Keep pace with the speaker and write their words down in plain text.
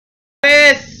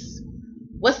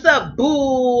What's up,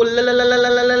 boo?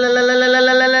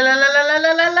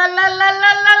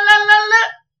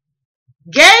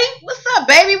 Gay? What's up,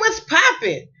 baby? What's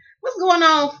poppin'? What's going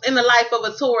on in the life of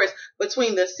a Taurus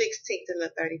between the 16th and the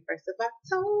 31st of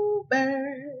October?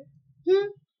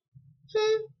 Hmm?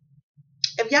 Hmm?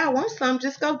 If y'all want some,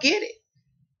 just go get it.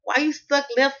 Why you stuck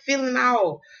left feeling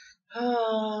all,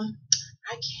 I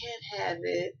can't have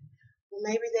it. Well,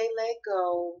 maybe they let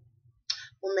go.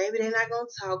 Well, maybe they're not going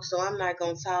to talk, so I'm not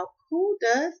going to talk. Who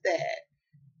does that?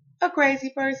 A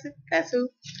crazy person. That's who.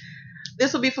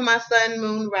 This will be for my sun,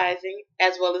 moon, rising,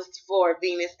 as well as for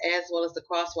Venus, as well as the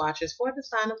cross watchers for the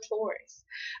sign of Taurus.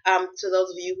 To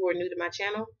those of you who are new to my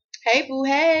channel, hey boo,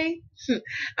 hey.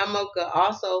 I'm Mocha.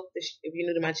 Also, if you're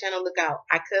new to my channel, look out.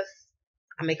 I cuss.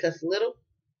 I may cuss a little.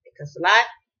 I cuss a lot.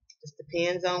 Just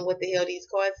depends on what the hell these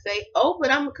cards say. Oh,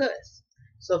 but I'm a cuss.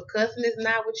 So if cussing is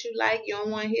not what you like, you don't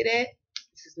want to hear that,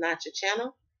 this is not your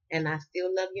channel, and I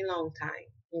still love you long time.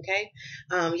 Okay,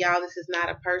 y'all, this is not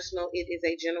a personal. It is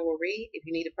a general read. If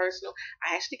you need a personal,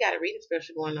 I actually got a reading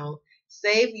special going on.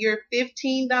 Save your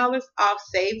 $15 off.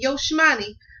 Save your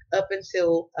shmoney up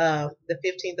until the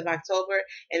 15th of October,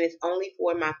 and it's only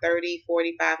for my 30,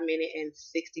 45-minute, and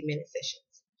 60-minute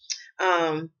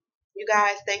sessions. You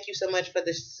guys, thank you so much for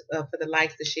the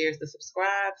likes, the shares, the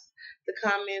subscribes, the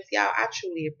comments. Y'all, I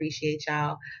truly appreciate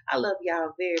y'all. I love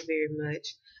y'all very, very much.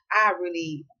 I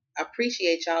really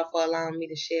appreciate y'all for allowing me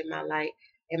to share my light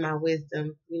and my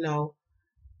wisdom,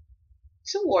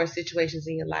 towards situations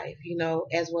in your life,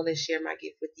 as well as share my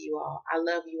gift with you all. I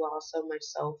love you all so much,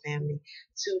 soul family.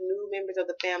 To new members of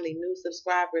the family, new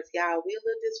subscribers, y'all, we a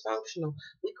little dysfunctional.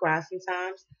 We cry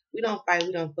sometimes. We don't fight,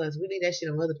 we don't fuss. We leave that shit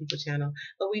on other people's channel.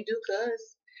 But we do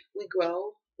cuss. We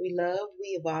grow, we love,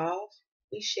 we evolve,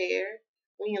 we share,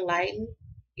 we enlighten.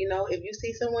 If you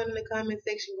see someone in the comment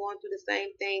section going through the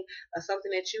same thing or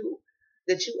something that you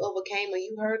overcame or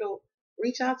you hurdled,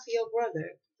 reach out to your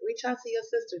brother. Reach out to your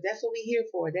sister. That's what we here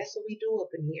for. That's what we do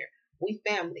up in here. We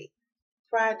family.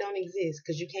 Pride don't exist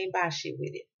because you can't buy shit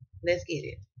with it. Let's get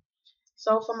it.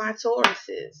 So for my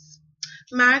Tauruses,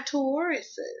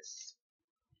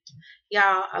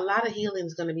 y'all, a lot of healing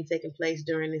is going to be taking place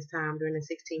during this time, during the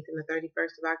 16th and the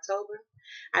 31st of October.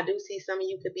 I do see some of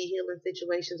you could be healing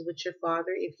situations with your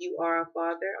father if you are a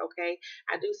father, okay?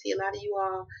 I do see a lot of you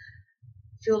all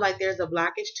feel like there's a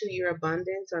blockage to your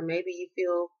abundance, or maybe you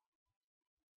feel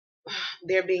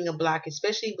there being a block,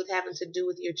 especially with having to do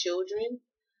with your children,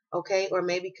 okay, or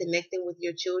maybe connecting with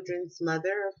your children's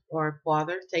mother or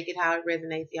father. Take it how it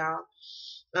resonates, y'all.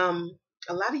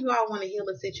 A lot of you all want to heal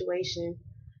a situation,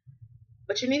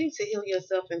 but you're needing to heal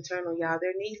yourself internal, y'all.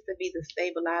 There needs to be the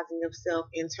stabilizing of self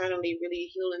internally, really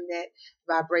healing that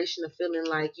vibration of feeling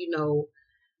like,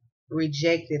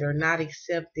 rejected or not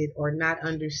accepted or not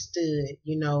understood,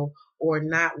 or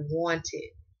not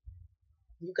wanted.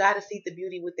 You got to see the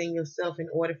beauty within yourself in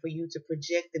order for you to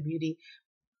project the beauty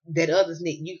that others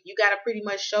need. You got to pretty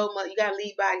much you got to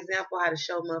lead by example how to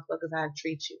show motherfuckers how to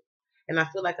treat you. And I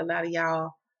feel like a lot of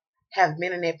y'all have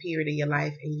been in that period of your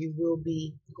life, and you will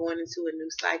be going into a new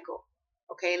cycle.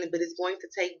 Okay, but it's going to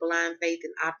take blind faith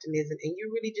and optimism, and you're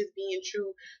really just being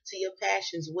true to your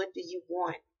passions. What do you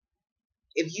want?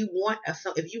 If you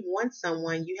want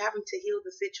someone, you having to heal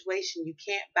the situation. You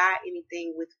can't buy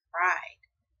anything with pride.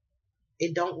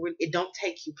 It don't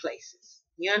take you places.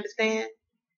 You understand?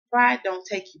 Pride don't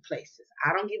take you places.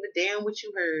 I don't give a damn what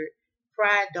you heard.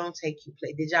 Pride don't take you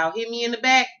places. Did y'all hear me in the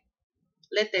back?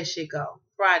 Let that shit go.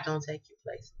 Pride don't take you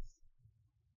places.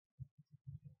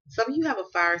 Some of you have a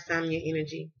fire sign in your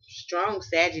energy. Strong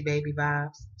Saggy baby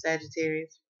vibes.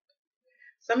 Sagittarius.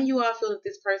 Some of you all feel that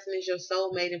this person is your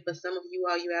soulmate, and for some of you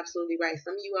all, you're absolutely right.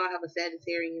 Some of you all have a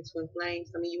Sagittarian twin flame.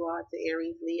 Some of you all to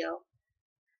Aries, Leo.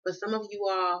 But some of you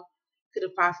all could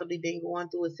have possibly been going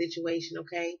through a situation,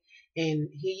 okay? And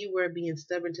here you were being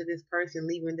stubborn to this person,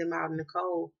 leaving them out in the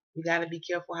cold. You got to be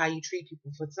careful how you treat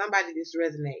people. For somebody, this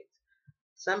resonates.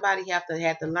 Somebody have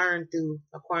to learn through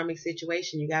a karmic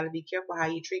situation. You got to be careful how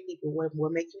you treat people.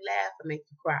 What make you laugh or make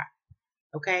you cry,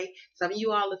 okay? Some of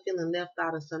you all are feeling left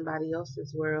out of somebody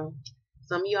else's world.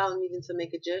 Some of y'all are needing to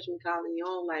make a judgment call in your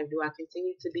own life. Do I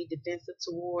continue to be defensive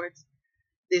towards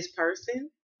this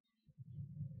person?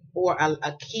 Or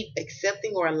I keep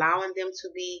accepting or allowing them to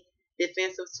be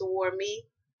defensive toward me?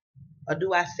 Or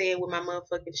do I say it with my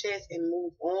motherfucking chest and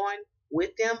move on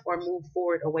with them, or move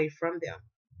forward away from them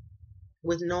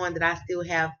with knowing that I still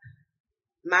have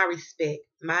my respect,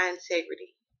 my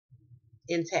integrity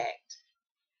intact?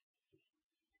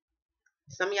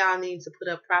 Some of y'all need to put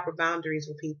up proper boundaries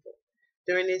with people.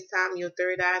 During this time, your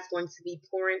third eye is going to be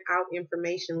pouring out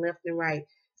information left and right.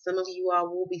 Some of you all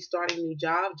will be starting new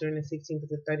jobs during the 16th to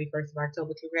the 31st of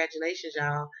October. Congratulations,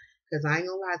 y'all. Because I ain't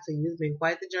gonna lie to you, it's been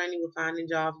quite the journey with finding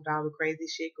jobs with all the crazy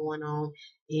shit going on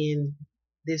in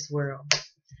this world.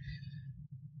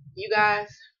 You guys,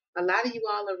 a lot of you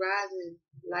all are rising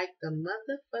like the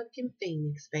motherfucking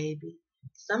phoenix, baby.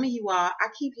 Some of you all, I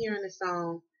keep hearing the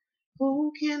song,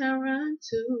 who can I run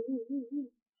to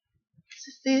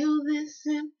fill this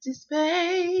empty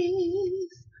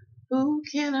space? Who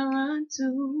can I run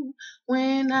to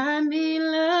when I need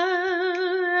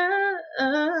love?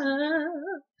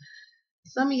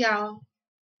 Some of y'all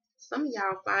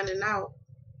finding out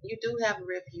you do have a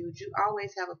refuge. You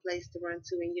always have a place to run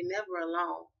to, and you're never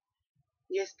alone.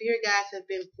 Your spirit guides have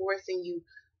been forcing you,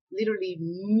 literally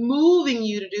moving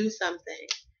you to do something.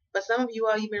 But some of you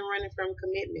all, you've been running from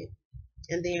commitment.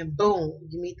 And then boom,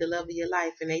 you meet the love of your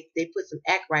life, and they put some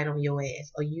act right on your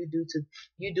ass, or you do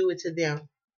it to them.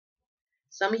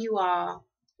 Some of you all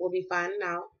will be finding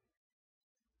out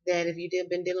that if you've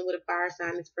been dealing with a fire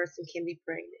sign, this person can be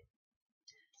pregnant.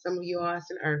 Some of you all,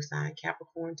 it's an earth sign,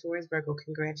 Capricorn, Taurus, Virgo.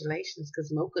 Congratulations,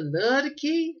 because Mocha love the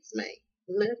kids, man.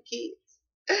 Love the kids.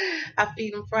 I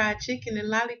feed them fried chicken and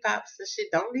lollipops and shit.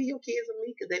 Don't leave your kids with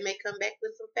me, because they may come back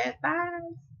with some fat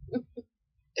thighs.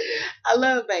 I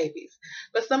love babies.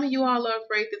 But some of you all are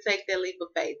afraid to take that leap of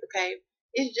faith, okay?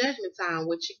 It's judgment time.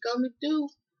 What you gonna do?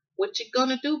 What you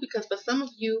gonna do? Because for some of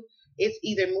you, it's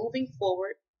either moving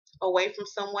forward away from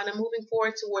someone and moving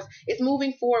forward towards, it's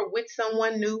moving forward with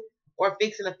someone new or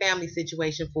fixing a family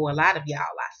situation for a lot of y'all,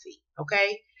 I see,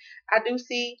 okay? I do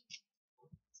see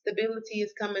stability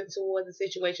is coming towards the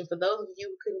situation. For those of you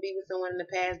who couldn't be with someone in the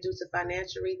past due to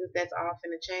financial reasons, that's all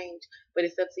finna change. But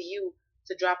it's up to you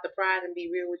to drop the pride and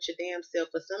be real with your damn self.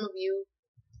 For some of you,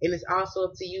 and it's also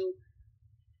up to you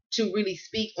to really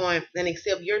speak on and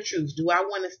accept your truths. Do I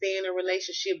want to stay in a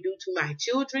relationship due to my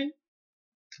children?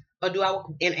 Or do I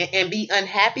and be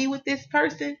unhappy with this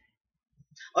person?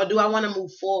 Or do I want to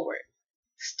move forward?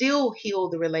 Still heal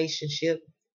the relationship,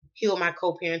 heal my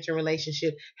co-parenting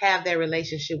relationship, have that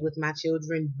relationship with my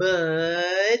children,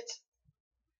 but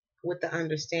with the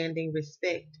understanding,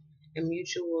 respect, and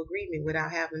mutual agreement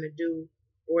without having to do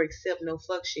or accept no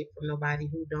fuck shit from nobody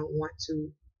who don't want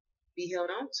to be held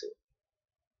on to.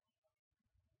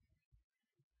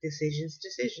 Decisions.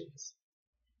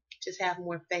 Just have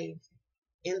more faith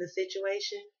in the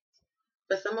situation.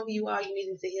 For some of you all, you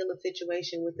needing to heal a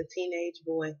situation with a teenage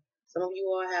boy. Some of you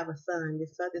all have a son.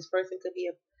 This person could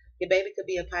be your baby could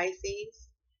be a Pisces.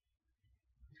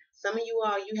 Some of you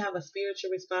all, you have a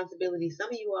spiritual responsibility. Some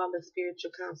of you all are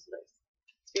spiritual counselors,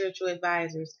 spiritual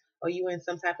advisors, or you in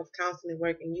some type of counseling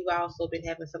work, and you've also been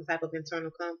having some type of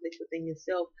internal conflict within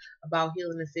yourself about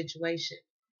healing the situation.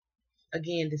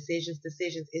 Again, decisions.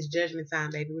 It's judgment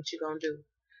time, baby. What you gonna do?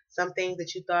 Some things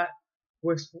that you thought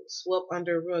were swept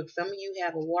under a rug. Some of you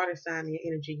have a water sign in your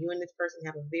energy. You and this person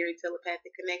have a very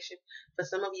telepathic connection. For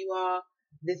some of you all,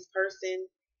 this person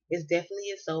is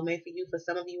definitely a soulmate for you. For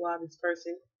some of you all, this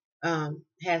person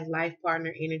has life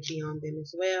partner energy on them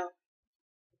as well.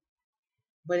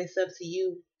 But it's up to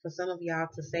you, for some of y'all,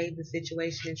 to save the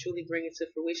situation and truly bring it to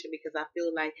fruition, because I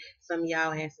feel like some of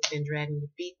y'all ass has been dragging your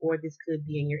feet, or this could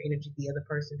be in your energy, the other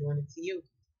person doing it to you.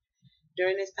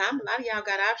 During this time, a lot of y'all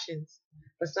got options.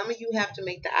 But some of you have to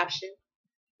make the option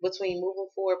between moving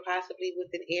forward possibly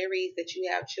with an Aries that you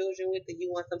have children with, that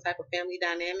you want some type of family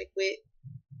dynamic with.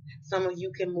 Some of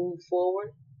you can move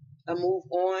forward or move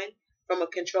on from a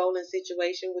controlling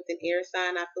situation with an air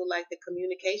sign. I feel like the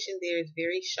communication there is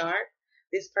very sharp.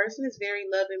 This person is very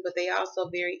loving, but they also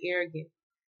very arrogant.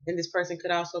 And this person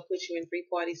could also put you in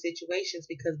three-party situations,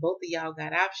 because both of y'all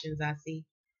got options, I see.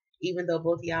 Even though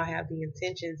both of y'all have the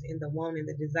intentions and the want and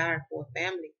the desire for a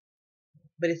family.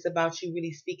 But it's about you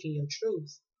really speaking your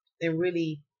truth and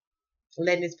really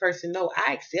letting this person know,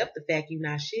 I accept the fact you're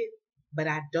not shit, but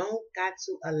I don't got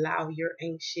to allow your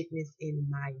ain't shitness in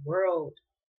my world.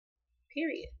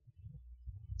 Period.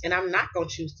 And I'm not going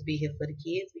to choose to be here for the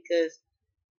kids, because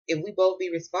if we both be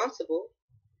responsible,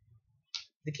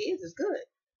 the kids is good.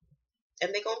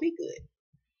 And they're going to be good.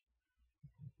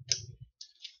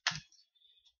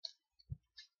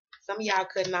 Some of y'all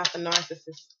cutting off a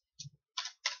narcissist.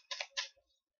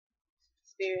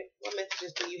 Spirit, what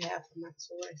messages do you have for my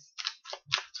Taurus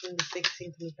between the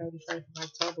 16th and the 31st of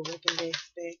October? What can they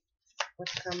expect?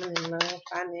 What's coming in love,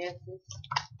 finances,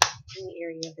 any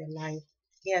area of their life?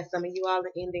 Yeah, some of you all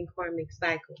are ending karmic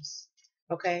cycles.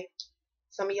 Okay?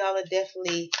 Some of y'all are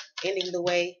definitely ending the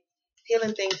way,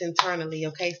 healing things internally.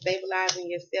 Okay? Stabilizing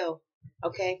yourself.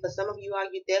 Okay? For some of you all,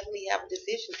 you definitely have a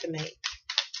decision to make.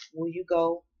 Will you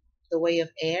go the way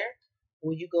of air?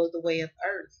 Will you go the way of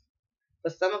earth? For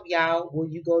some of y'all, will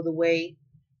you go the way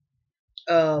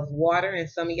of water, and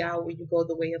some of y'all will you go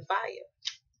the way of fire?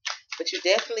 But you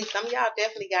definitely, some of y'all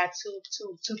definitely got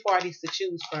two parties to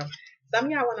choose from. Some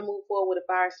of y'all want to move forward with a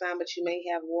fire sign, but you may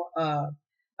have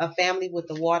a family with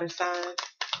a water sign,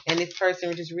 and this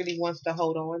person just really wants to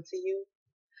hold on to you.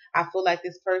 I feel like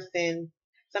this person,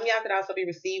 some of y'all could also be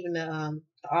receiving the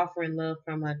offering love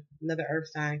from another earth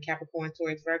sign, Capricorn,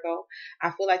 Taurus, Virgo.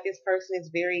 I feel like this person is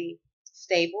very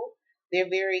stable. They're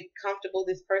very comfortable.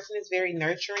 This person is very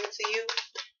nurturing to you.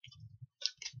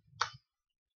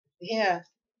 Yeah,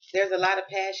 there's a lot of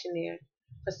passion there.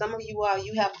 For some of you all,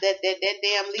 you have that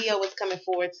damn Leo is coming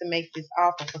forward to make this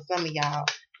offer for some of y'all.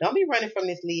 Don't be running from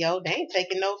this Leo. They ain't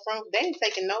taking no from. They ain't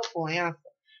taking no for an answer.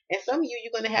 And some of you,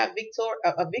 you're gonna have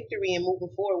a victory in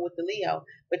moving forward with the Leo,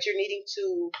 but you're needing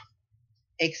to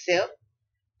accept,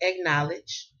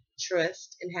 acknowledge,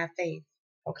 trust, and have faith.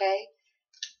 Okay?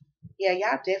 Yeah,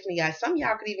 y'all definitely got. Some of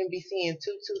y'all could even be seeing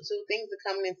two. Things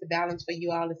are coming into balance for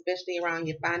you all, especially around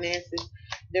your finances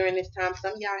during this time.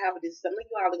 Some of y'all have some of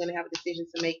you all are gonna have a decision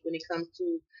to make when it comes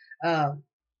to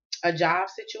a job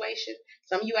situation.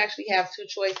 Some of you actually have two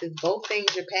choices. Both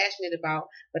things you're passionate about,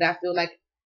 but I feel like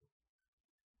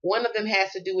one of them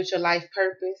has to do with your life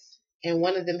purpose, and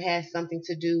one of them has something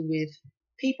to do with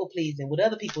people pleasing, what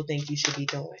other people think you should be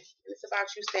doing. And it's about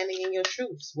you standing in your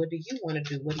truths. What do you want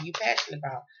to do? What are you passionate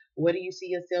about? What do you see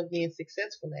yourself being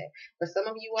successful at? But some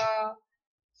of you all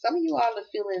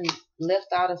are feeling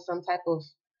left out of some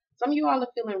of you all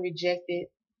are feeling rejected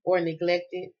or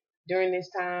neglected during this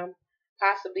time.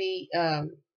 Possibly,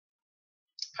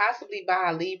 possibly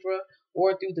by a Libra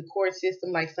or through the court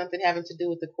system, like something having to do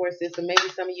with the court system. Maybe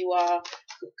some of you all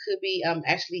could be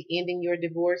actually ending your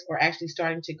divorce or actually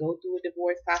starting to go through a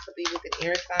divorce, possibly with an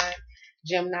air sign,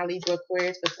 Gemini, Libra,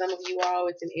 Aquarius. For some of you all,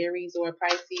 it's an Aries or a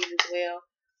Pisces as well.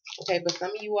 Okay, but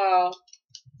some of you all,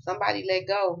 somebody let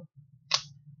go,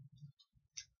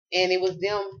 and it was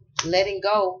them letting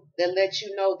go that let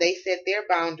you know they set their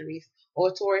boundaries.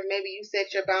 Or Taurus, maybe you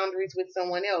set your boundaries with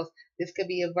someone else. This could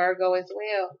be a Virgo as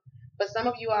well. For some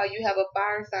of you all, you have a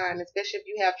fire sign, especially if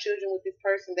you have children with this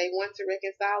person. They want to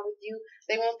reconcile with you.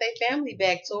 They want their family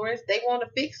back, Taurus. They want to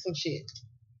fix some shit.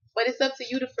 But it's up to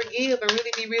you to forgive and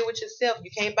really be real with yourself.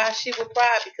 You can't buy shit with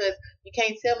pride, because you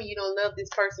can't tell me you don't love this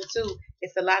person too.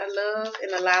 It's a lot of love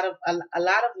and a lot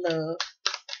of love.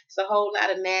 It's a whole lot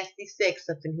of nasty sex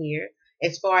up in here.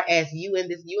 As far as you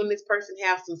and this person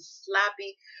have some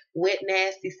sloppy, wet,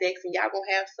 nasty sex, and y'all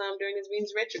gonna have some during this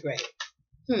Venus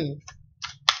retrograde.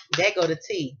 That go to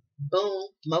T. Boom.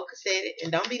 Mocha said it,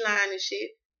 and don't be lying and shit.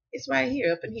 It's right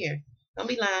here, up in here. Don't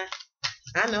be lying.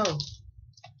 I know.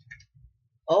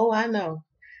 Oh, I know.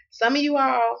 Some of you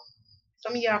all, for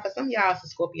some of y'all, it's a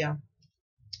Scorpio.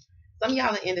 Some of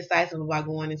y'all are indecisive about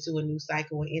going into a new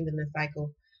cycle or ending a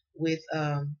cycle with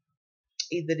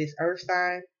either this earth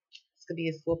sign. This could be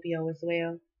a Scorpio as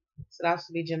well. So that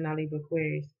should be Gemini, Libra,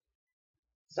 Aquarius.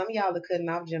 Some of y'all are cutting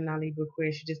off Gemini, Libra,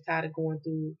 Aquarius. You're just tired of going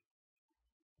through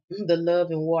the love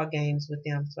and war games with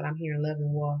them. That's what I'm hearing, love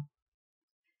and war.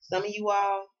 Some of you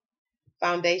all,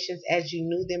 foundations as you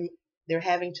knew them, they're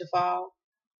having to fall.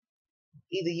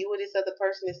 Either you or this other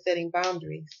person is setting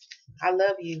boundaries. I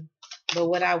love you, but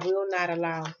what I will not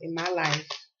allow in my life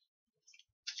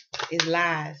is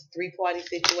lies, three-party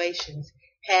situations,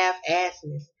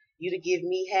 half-assness. You to give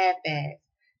me half-ass.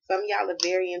 Some of y'all are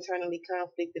very internally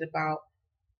conflicted about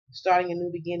starting a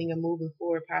new beginning or moving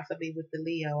forward, possibly with the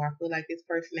Leo. I feel like this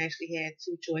person actually had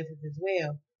two choices as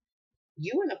well.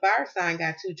 You and the fire sign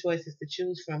got two choices to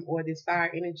choose from, or this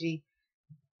fire energy,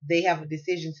 they have a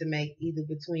decision to make either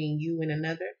between you and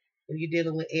another. If you're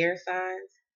dealing with air signs,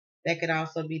 that could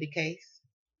also be the case.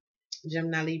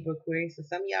 Gemini, Libra, Aquarius. So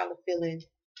some of y'all are feeling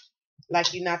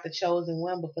like you're not the chosen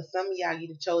one, but for some of y'all,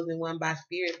 you're the chosen one by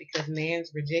spirit, because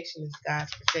man's rejection is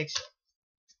God's protection.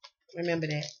 Remember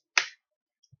that.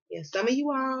 Yeah, some of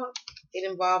you all, it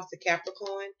involves the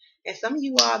Capricorn, and some of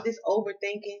you all, this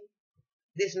overthinking,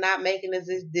 this not making this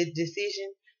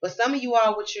decision. But some of you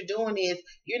all, what you're doing is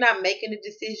you're not making a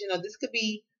decision, or this could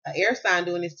be an air sign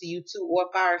doing this to you too, or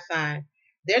a fire sign.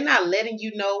 They're not letting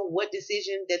you know what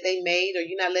decision that they made, or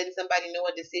you're not letting somebody know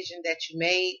a decision that you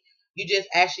made. You just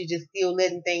actually just still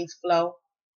letting things flow.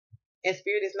 And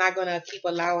spirit is not gonna keep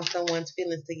allowing someone's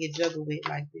feelings to get juggled with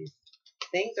like this.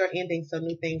 Things are ending so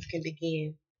new things can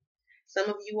begin. Some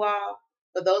of you all,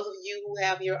 for those of you who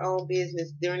have your own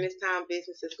business, during this time,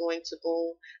 business is going to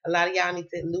boom. A lot of y'all need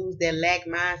to lose that lack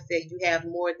mindset. You have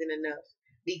more than enough.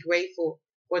 Be grateful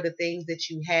for the things that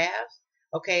you have,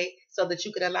 okay? So that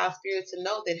you can allow spirit to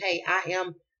know that, hey, I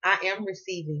am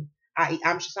receiving.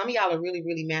 I'm some of y'all are really,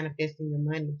 really manifesting your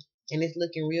money. and it's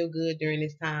looking real good during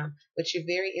this time. But you're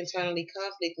very internally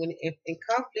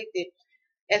conflicted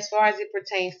as far as it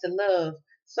pertains to love.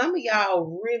 Some of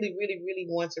y'all really, really, really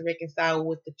want to reconcile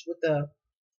with the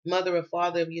mother or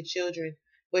father of your children,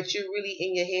 but you're really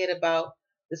in your head about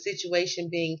the situation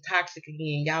being toxic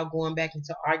again. Y'all going back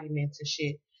into arguments and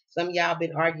shit. Some of y'all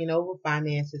been arguing over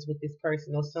finances with this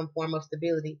person or some form of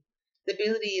stability.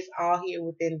 Stability is all here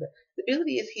within the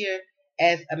stability is here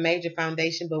as a major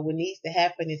foundation, but what needs to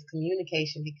happen is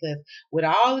communication because with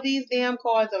all of these damn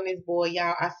cards on this board,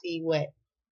 y'all, I see what?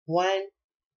 One,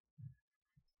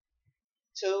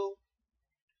 two,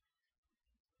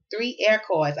 three air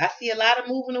cards. I see a lot of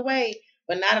moving away,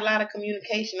 but not a lot of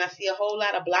communication. I see a whole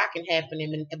lot of blocking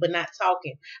happening, but not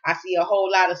talking. I see a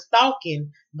whole lot of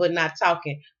stalking, but not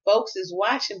talking. Folks is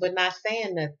watching, but not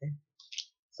saying nothing.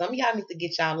 Some of y'all need to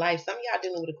get y'all life. Some of y'all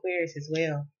dealing with Aquarius as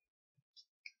well.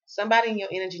 Somebody in your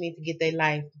energy need to get their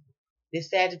life. This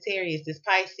Sagittarius, this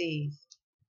Pisces.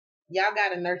 Y'all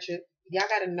gotta nurture. Y'all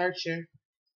gotta nurture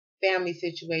family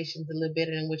situations a little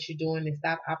better than what you're doing and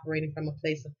stop operating from a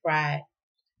place of pride.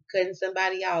 Cutting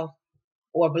somebody off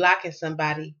or blocking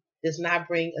somebody does not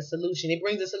bring a solution. It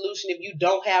brings a solution if you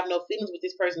don't have no feelings with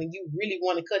this person and you really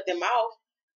want to cut them off.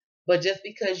 But just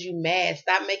because you mad,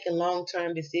 stop making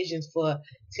long-term decisions for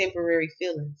temporary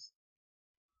feelings.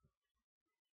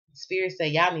 Spirit say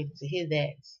y'all needed to hear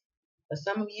that. But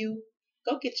some of you,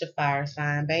 go get your fire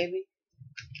sign, baby.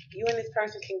 You and this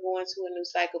person can go into a new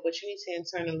cycle, but you need to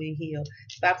internally heal.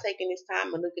 Stop taking this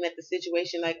time and looking at the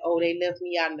situation like, oh, they left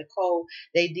me out in the cold.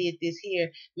 They did this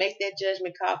here. Make that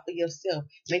judgment call for yourself.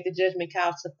 Make the judgment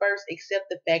call to first accept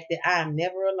the fact that I am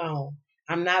never alone.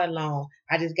 I'm not alone.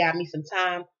 I just got me some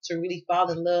time to really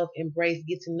fall in love, embrace,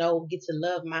 get to know, get to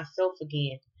love myself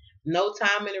again. No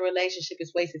time in a relationship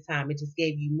is wasted time. It just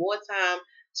gave you more time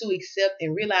to accept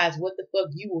and realize what the fuck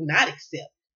you will not accept.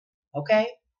 Okay?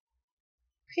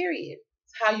 Period.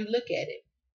 It's how you look at it.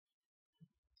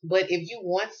 But if you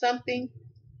want something,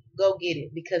 go get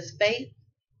it. Because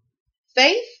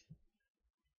faith,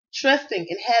 trusting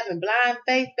and having blind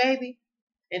faith, baby,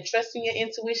 and trusting your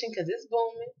intuition because it's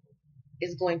booming,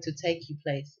 is going to take you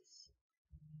places.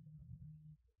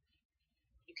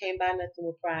 You can't buy nothing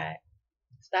with pride.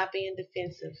 Stop being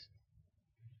defensive.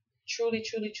 Truly,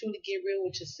 truly, truly get real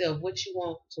with yourself. What you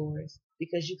want, Taurus,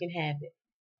 because you can have it.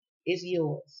 It's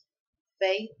yours.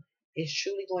 Faith is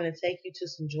truly going to take you to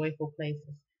some joyful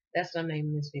places. That's what I'm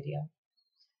naming this video.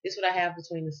 This is what I have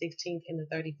between the 16th and the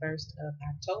 31st of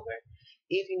October.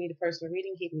 If you need a personal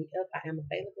reading, hit me up. I am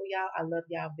available, y'all. I love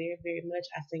y'all very, very much.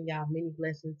 I send y'all many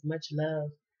blessings, much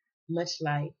love, much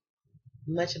light,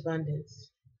 much abundance.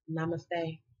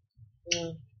 Namaste.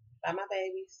 Bye, my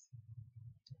babies.